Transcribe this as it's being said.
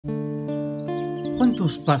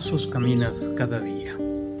¿Cuántos pasos caminas cada día?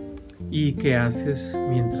 ¿Y qué haces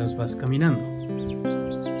mientras vas caminando?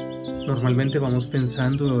 Normalmente vamos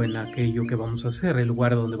pensando en aquello que vamos a hacer, el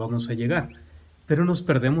lugar donde vamos a llegar, pero nos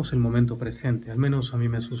perdemos el momento presente, al menos a mí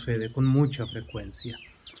me sucede con mucha frecuencia.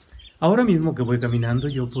 Ahora mismo que voy caminando,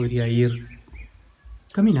 yo podría ir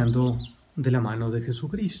caminando de la mano de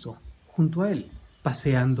Jesucristo, junto a Él,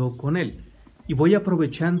 paseando con Él, y voy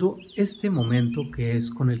aprovechando este momento que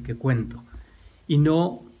es con el que cuento, y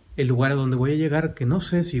no el lugar a donde voy a llegar, que no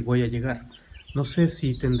sé si voy a llegar, no sé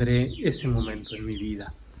si tendré ese momento en mi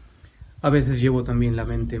vida. A veces llevo también la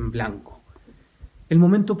mente en blanco. El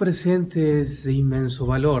momento presente es de inmenso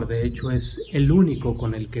valor, de hecho es el único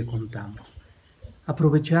con el que contamos.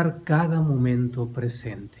 Aprovechar cada momento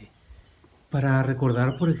presente para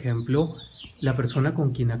recordar, por ejemplo, la persona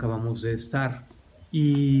con quien acabamos de estar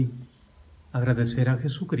y agradecer a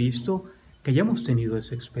Jesucristo que hayamos tenido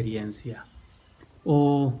esa experiencia.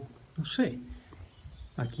 O, no sé,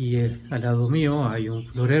 aquí al lado mío hay un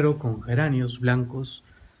florero con geranios blancos,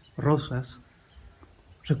 rosas.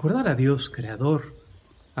 Recordar a Dios Creador,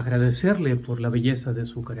 agradecerle por la belleza de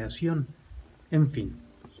su creación, en fin,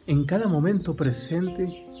 en cada momento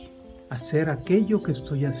presente, hacer aquello que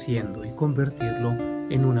estoy haciendo y convertirlo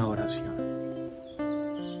en una oración.